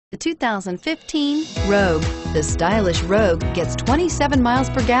The 2015 Rogue. The stylish Rogue gets 27 miles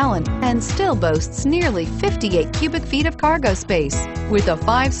per gallon and still boasts nearly 58 cubic feet of cargo space. With a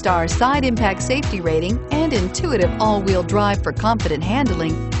 5-star side impact safety rating and intuitive all-wheel drive for confident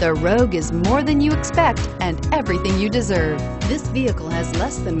handling, the Rogue is more than you expect and everything you deserve. This vehicle has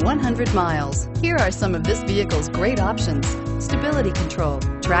less than 100 miles. Here are some of this vehicle's great options: stability control,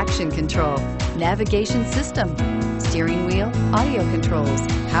 traction control, navigation system, steering wheel audio controls,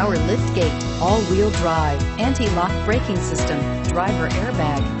 power lift gate, all-wheel drive, anti-lock braking system, driver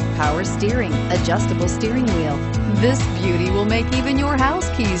airbag, power steering, adjustable steering wheel. This beauty will make even your house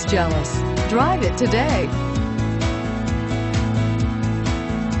keys jealous. Drive it today.